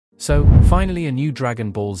So, finally a new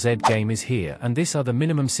Dragon Ball Z game is here, and these are the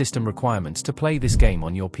minimum system requirements to play this game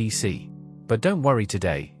on your PC. But don't worry,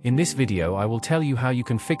 today, in this video I will tell you how you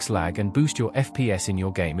can fix lag and boost your FPS in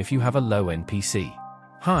your game if you have a low-end PC.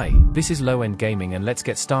 Hi, this is Low End Gaming, and let's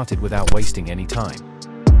get started without wasting any time.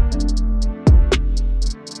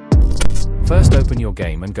 First, open your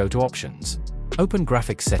game and go to Options. Open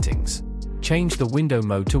Graphics Settings. Change the window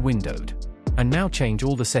mode to windowed. And now change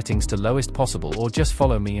all the settings to lowest possible, or just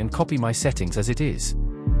follow me and copy my settings as it is.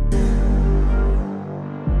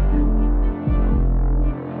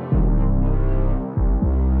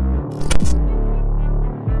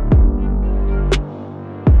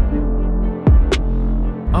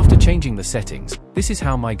 After changing the settings, this is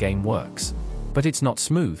how my game works. But it's not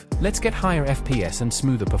smooth. Let's get higher FPS and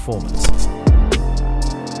smoother performance.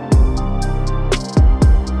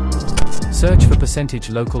 Search for percentage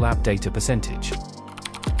local app data percentage.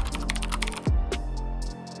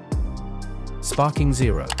 Sparking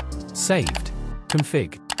 0. Saved.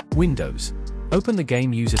 Config. Windows. Open the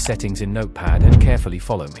game user settings in Notepad and carefully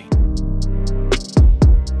follow me.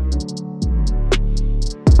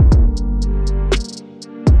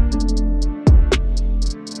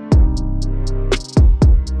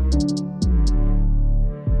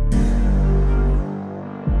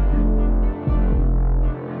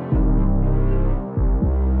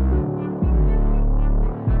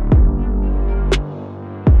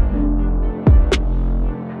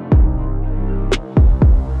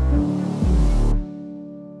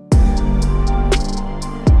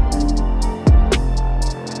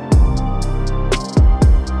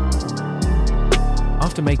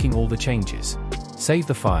 After making all the changes, save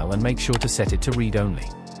the file and make sure to set it to read only.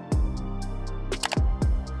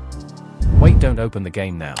 Wait, don't open the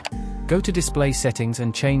game now. Go to Display Settings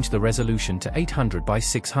and change the resolution to 800 by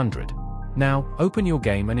 600. Now, open your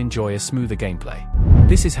game and enjoy a smoother gameplay.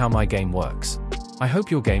 This is how my game works. I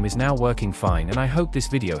hope your game is now working fine, and I hope this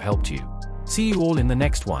video helped you. See you all in the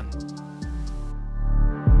next one.